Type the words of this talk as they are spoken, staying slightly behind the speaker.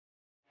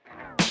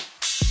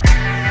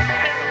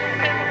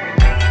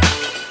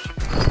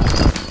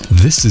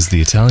This is the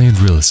Italian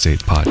Real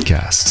Estate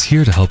Podcast,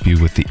 here to help you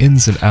with the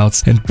ins and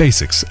outs and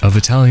basics of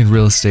Italian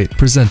real estate,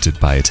 presented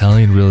by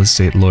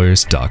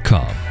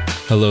ItalianRealEstateLawyers.com.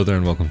 Hello there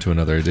and welcome to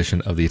another edition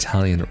of the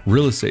Italian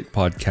Real Estate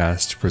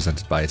Podcast,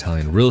 presented by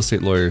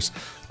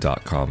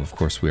ItalianRealEstateLawyers.com. Of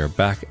course, we are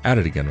back at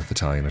it again with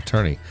Italian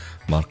attorney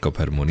Marco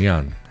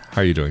Permunian.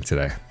 How are you doing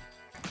today?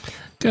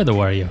 Good,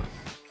 how are you?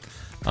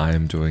 I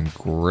am doing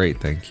great,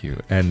 thank you.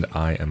 And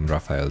I am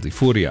Rafael Di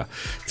Furia.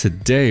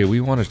 Today,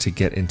 we wanted to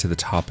get into the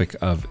topic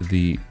of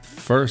the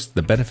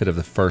benefit of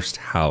the first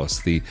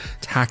house, the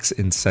tax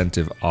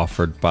incentive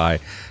offered by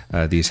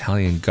the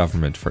Italian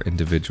government for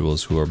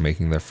individuals who are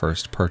making their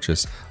first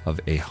purchase of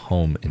a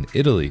home in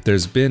Italy.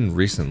 There's been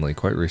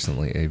quite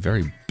recently, a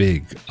very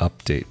big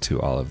update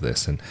to all of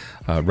this. And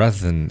rather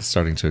than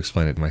starting to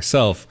explain it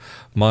myself,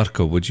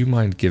 Marco, would you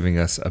mind giving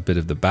us a bit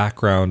of the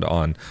background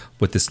on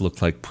what this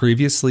looked like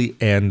previously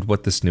and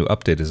what this new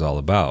update is all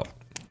about?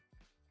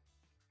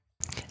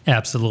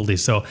 Absolutely.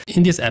 So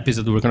in this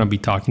episode, we're going to be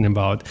talking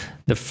about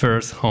the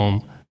first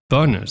home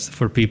bonus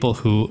for people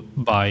who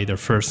buy their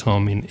first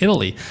home in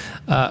Italy,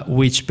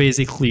 which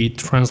basically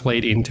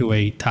translate into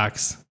a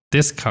tax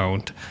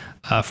discount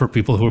for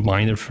people who are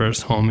buying their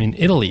first home in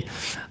Italy.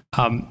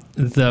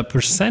 The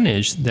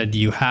percentage that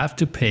you have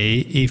to pay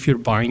if you're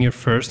buying your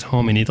first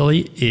home in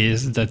Italy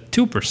is the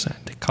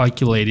 2%,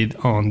 calculated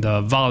on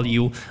the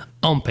value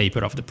on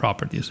paper of the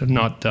property. So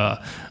not the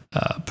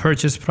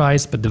purchase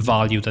price, but the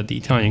value that the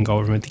Italian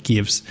government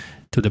gives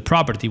to the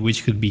property,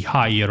 which could be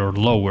higher or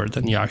lower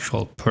than the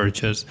actual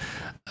purchase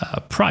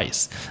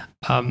price.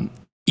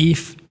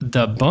 If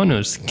the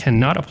bonus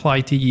cannot apply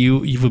to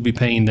you, you will be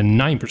paying the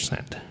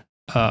 9%.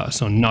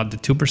 So not the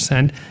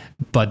 2%,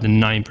 but the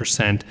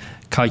 9%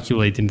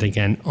 calculated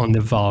again on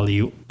the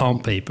value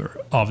on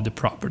paper of the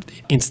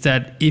property.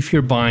 Instead, if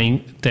you're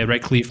buying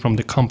directly from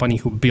the company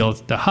who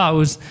built the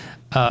house,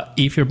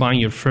 if you're buying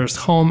your first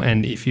home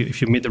and if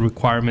you meet the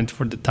requirement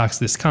for the tax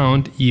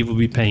discount, you will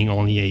be paying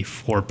only a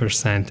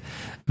 4%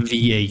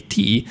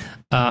 VAT.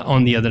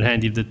 On the other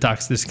hand, if the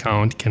tax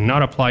discount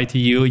cannot apply to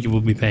you, you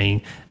will be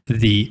paying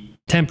the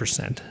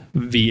 10%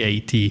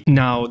 VAT.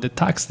 Now, the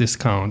tax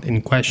discount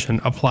in question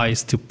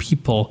applies to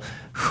people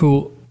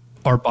who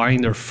are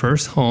buying their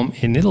first home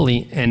in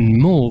Italy and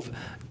move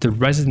the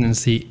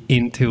residency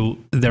into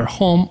their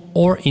home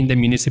or in the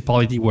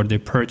municipality where they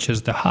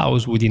purchased the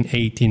house within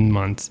 18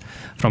 months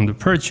from the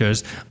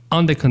purchase,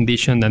 on the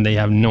condition that they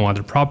have no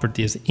other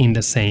properties in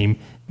the same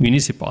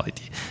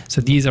municipality.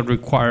 So these are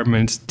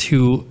requirements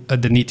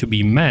that need to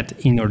be met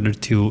in order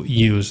to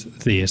use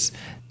this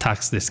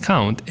tax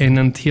discount. And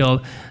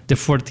until the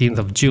 14th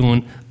of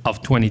June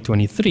of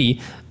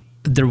 2023,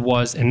 there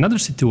was another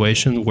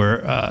situation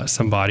where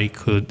somebody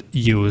could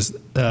use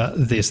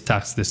this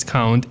tax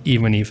discount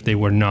even if they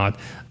were not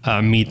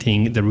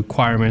meeting the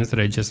requirements that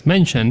I just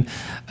mentioned,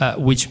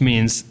 which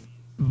means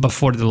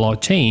before the law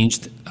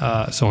changed,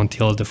 so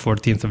until the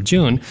 14th of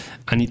June,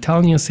 an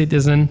Italian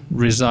citizen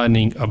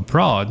residing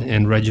abroad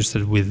and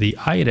registered with the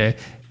AIRE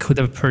could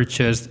have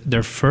purchased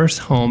their first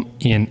home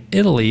in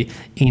Italy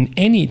in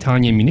any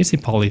Italian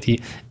municipality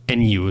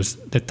and use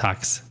the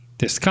tax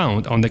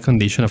discount on the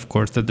condition, of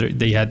course, that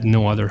they had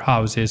no other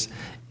houses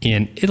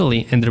in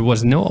Italy, and there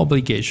was no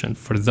obligation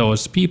for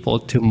those people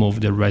to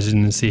move their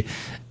residency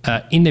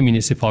in the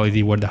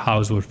municipality where the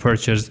house was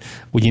purchased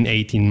within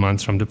 18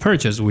 months from the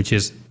purchase, which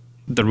is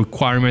the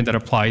requirement that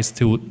applies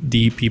to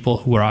the people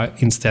who are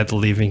instead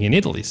living in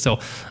Italy. So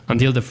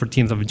until the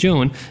 14th of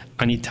June,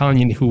 an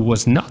Italian who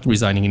was not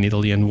residing in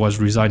Italy and was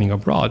residing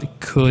abroad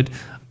could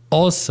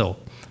also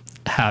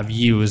have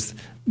used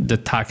the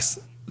tax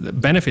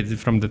benefited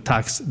from the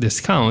tax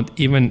discount,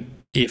 even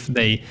if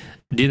they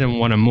didn't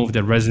want to move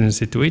their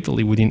residency to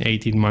Italy within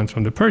 18 months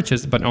from the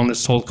purchase, but on the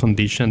sole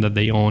condition that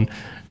they own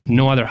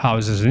no other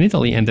houses in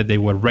Italy and that they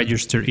were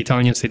registered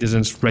Italian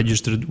citizens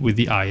registered with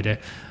the AIRE,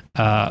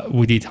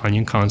 with the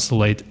Italian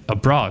consulate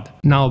abroad.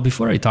 Now,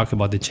 before I talk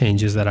about the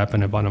changes that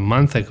happened about a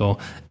month ago,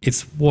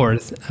 it's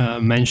worth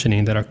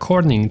mentioning that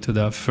according to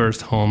the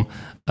first home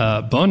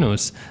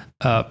bonus,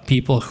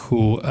 people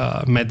who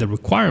met the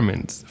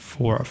requirements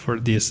for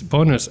this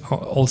bonus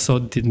also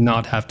did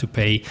not have to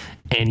pay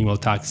annual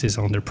taxes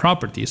on their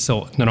property.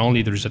 So not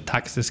only there is a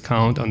tax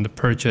discount on the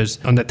purchase,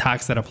 on the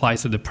tax that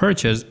applies to the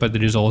purchase, but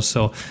there is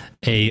also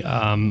a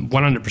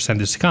 100%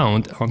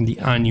 discount on the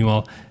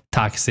annual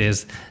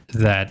taxes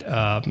that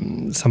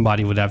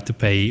somebody would have to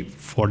pay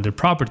for their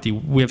property.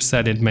 We have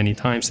said it many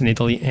times, in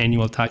Italy,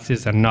 annual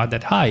taxes are not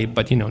that high,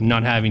 but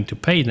not having to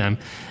pay them,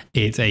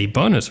 it's a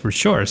bonus for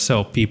sure.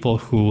 So people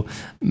who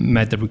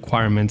met the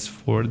requirements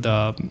for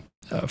the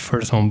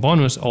first home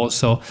bonus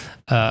also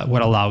were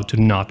allowed to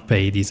not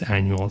pay these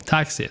annual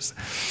taxes.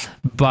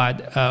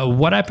 But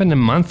what happened a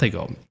month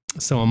ago?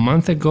 So a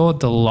month ago,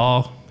 the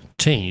law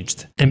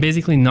changed, and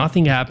basically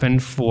nothing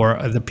happened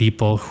for the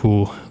people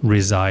who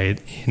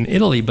reside in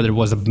Italy, but there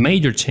was a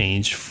major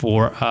change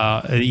for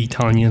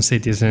Italian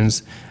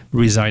citizens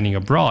residing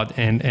abroad.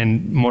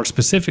 And more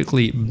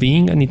specifically,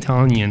 being an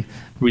Italian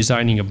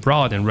residing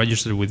abroad and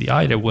registered with the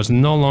IRA was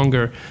no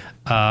longer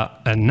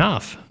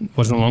enough,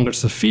 was no longer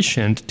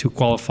sufficient to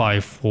qualify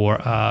for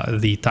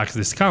the tax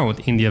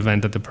discount in the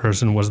event that the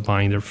person was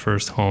buying their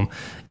first home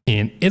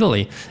in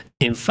Italy.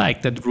 In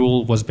fact, that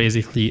rule was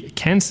basically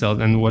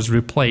canceled and was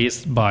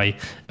replaced by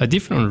a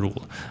different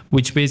rule,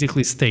 which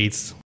basically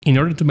states, in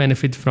order to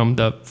benefit from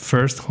the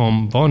first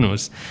home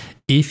bonus,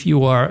 if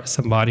you are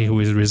somebody who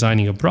is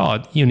residing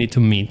abroad, you need to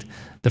meet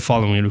the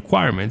following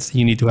requirements.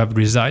 You need to have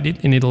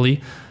resided in Italy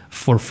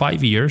for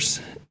 5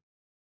 years,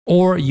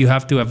 or you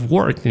have to have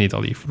worked in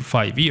Italy for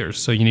 5 years.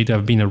 So you need to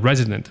have been a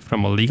resident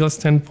from a legal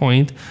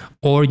standpoint,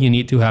 or you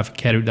need to have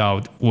carried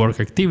out work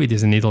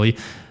activities in Italy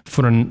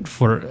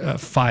for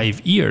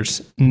 5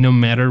 years, no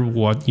matter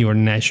what your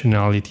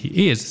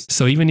nationality is.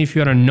 So even if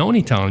you are a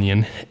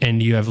non-Italian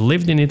and you have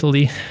lived in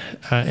Italy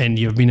and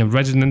you have been a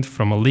resident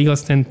from a legal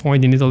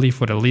standpoint in Italy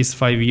for at least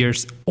 5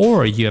 years,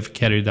 or you have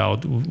carried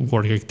out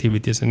work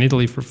activities in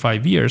Italy for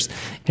 5 years,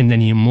 and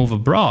then you move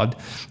abroad,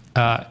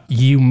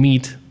 you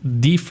meet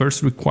the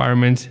first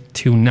requirement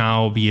to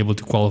now be able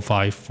to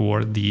qualify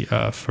for the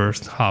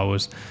first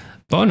house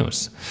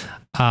bonus.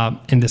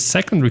 And the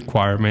second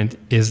requirement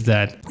is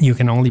that you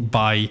can only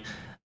buy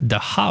the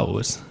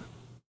house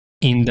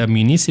in the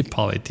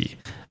municipality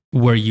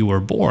where you were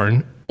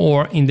born,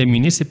 or in the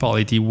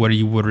municipality where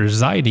you were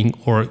residing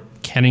or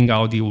carrying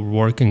out your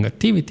working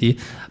activity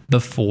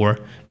before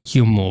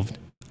you moved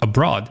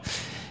abroad.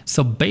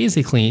 So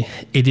basically,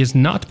 it is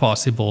not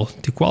possible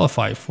to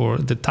qualify for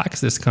the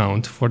tax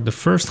discount for the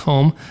first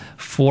home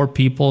for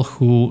people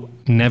who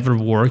never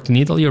worked in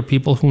Italy or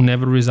people who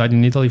never reside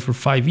in Italy for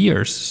 5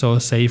 years. So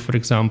say, for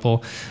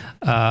example,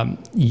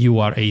 you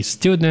are a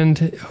student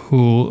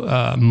who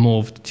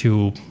moved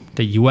to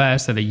the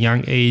US at a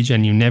young age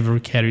and you never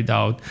carried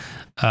out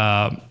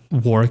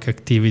work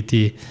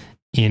activity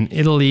in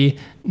Italy,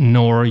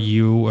 nor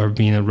you are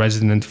being a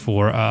resident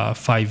for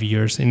 5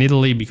 years in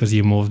Italy because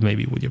you moved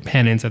maybe with your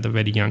parents at a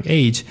very young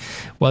age.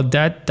 Well,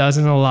 that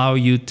doesn't allow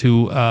you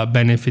to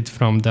benefit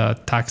from the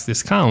tax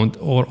discount.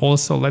 Or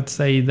also, let's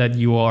say that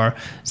you are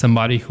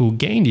somebody who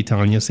gained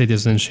Italian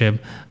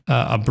citizenship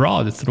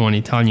abroad through an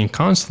Italian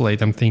consulate.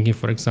 I'm thinking,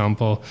 for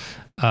example,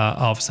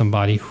 of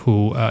somebody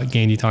who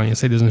gained Italian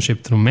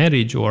citizenship through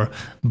marriage or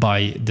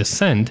by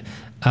descent,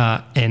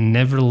 and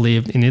never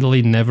lived in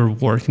Italy, never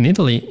worked in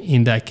Italy.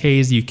 In that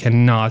case, you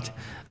cannot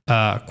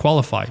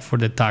qualify for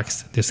the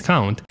tax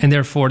discount. And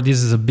therefore,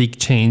 this is a big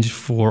change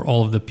for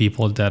all of the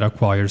people that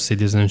acquire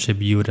citizenship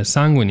iure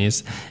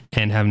sanguinis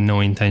and have no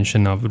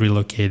intention of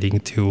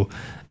relocating to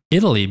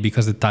Italy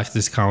because the tax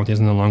discount is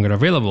no longer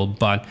available.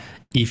 But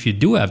if you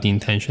do have the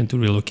intention to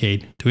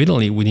relocate to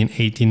Italy within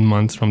 18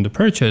 months from the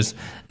purchase,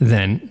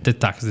 then the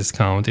tax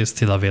discount is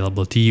still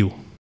available to you.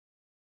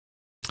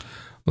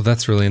 Well,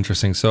 that's really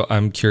interesting. So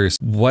I'm curious,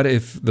 what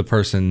if the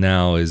person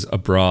now is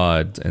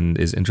abroad and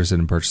is interested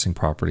in purchasing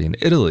property in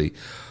Italy?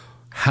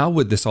 How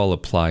would this all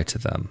apply to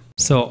them?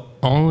 So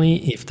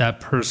only if that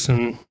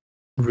person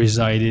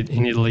resided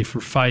in Italy for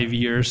 5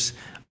 years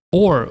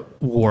or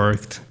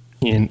worked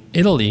in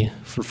Italy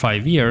for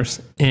 5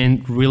 years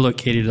and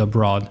relocated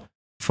abroad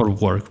for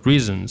work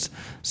reasons.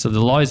 So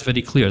the law is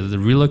very clear that the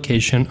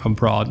relocation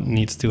abroad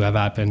needs to have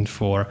happened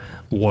for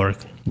work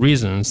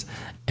reasons.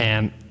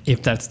 And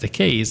if that's the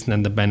case,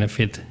 then the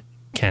benefit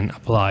can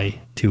apply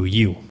to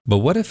you. But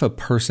what if a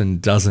person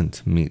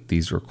doesn't meet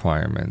these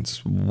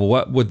requirements?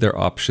 What would their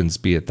options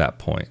be at that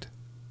point?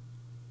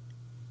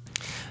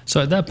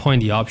 So at that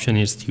point, the option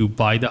is to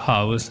buy the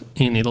house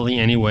in Italy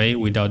anyway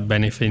without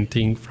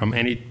benefiting from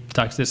any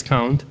tax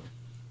discount,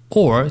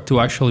 or to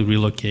actually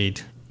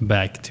relocate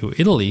back to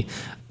Italy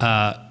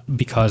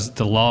because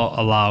the law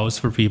allows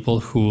for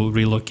people who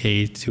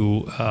relocate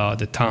to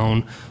the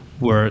town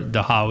where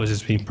the house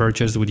is being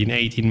purchased within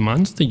 18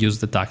 months to use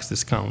the tax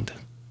discount.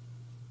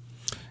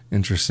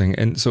 Interesting.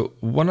 And so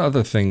one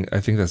other thing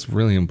I think that's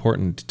really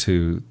important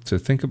to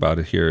think about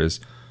it here is,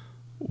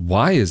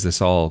 why is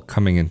this all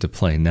coming into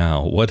play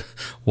now?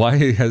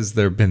 Why has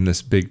there been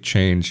this big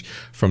change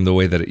from the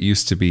way that it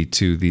used to be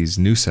to these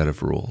new set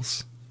of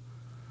rules?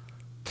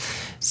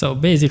 So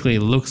basically,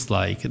 it looks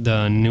like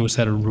the new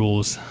set of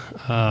rules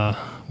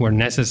were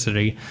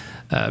necessary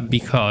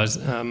because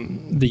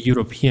the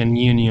European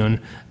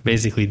Union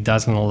basically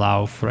doesn't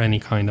allow for any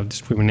kind of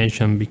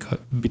discrimination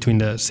between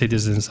the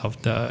citizens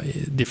of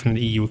the different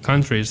EU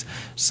countries.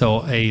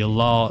 So a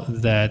law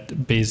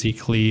that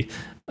basically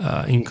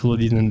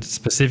included a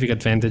specific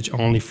advantage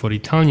only for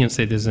Italian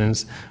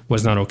citizens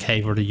was not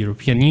okay for the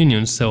European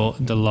Union. So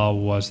the law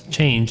was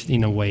changed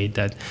in a way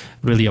that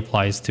really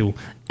applies to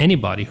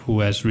anybody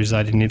who has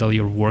resided in Italy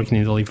or worked in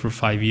Italy for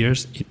 5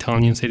 years,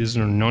 Italian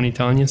citizen or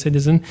non-Italian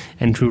citizen,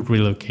 and who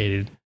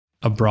relocated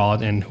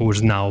abroad and who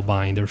is now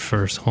buying their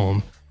first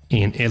home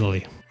in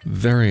Italy.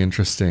 Very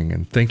interesting.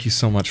 And thank you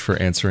so much for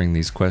answering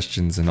these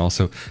questions and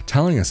also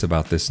telling us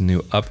about this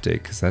new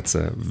update, because that's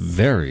a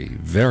very,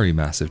 very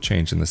massive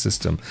change in the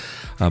system.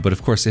 But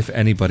of course, if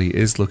anybody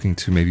is looking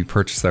to maybe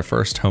purchase their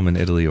first home in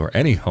Italy, or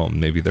any home,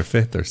 maybe their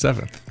fifth or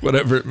seventh,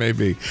 whatever it may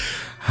be,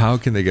 how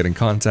can they get in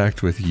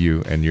contact with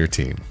you and your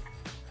team?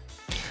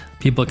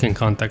 People can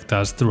contact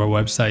us through our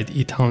website,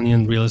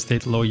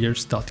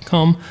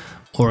 italianrealestatelawyers.com,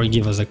 or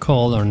give us a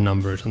call. Our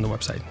numbers on the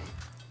website.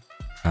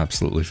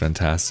 Absolutely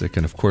fantastic.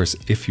 And of course,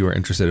 if you are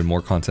interested in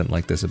more content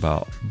like this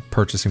about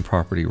purchasing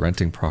property,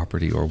 renting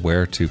property, or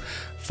where to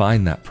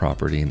find that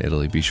property in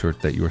Italy, be sure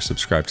that you are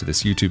subscribed to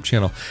this YouTube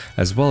channel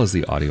as well as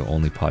the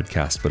audio-only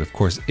podcast. But of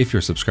course, if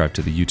you're subscribed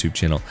to the YouTube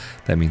channel,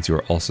 that means you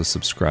are also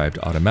subscribed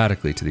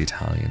automatically to the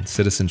Italian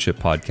Citizenship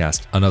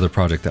Podcast, another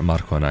project that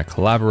Marco and I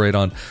collaborate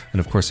on.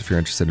 And of course, if you're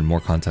interested in more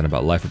content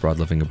about life abroad,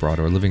 living abroad,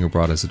 or living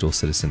abroad as a dual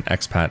citizen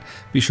expat,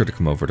 be sure to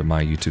come over to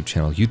my YouTube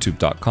channel,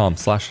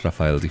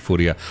 youtube.com/Rafael Di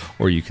Furia,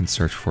 or you can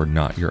search for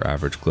Not Your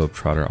Average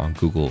Globetrotter on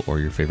Google or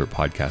your favorite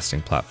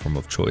podcasting platform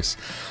of choice.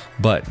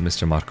 But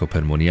Mr. Marco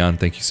Permunian,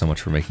 thank you so much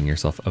for making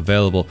yourself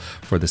available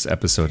for this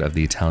episode of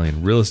the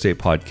Italian Real Estate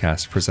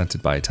Podcast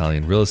presented by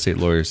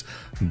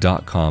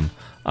ItalianRealEstatelawyers.com.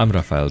 I'm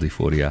Rafael Di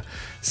Furia.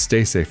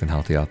 Stay safe and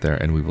healthy out there,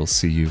 and we will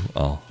see you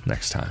all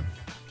next time.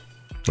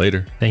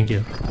 Later. Thank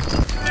you.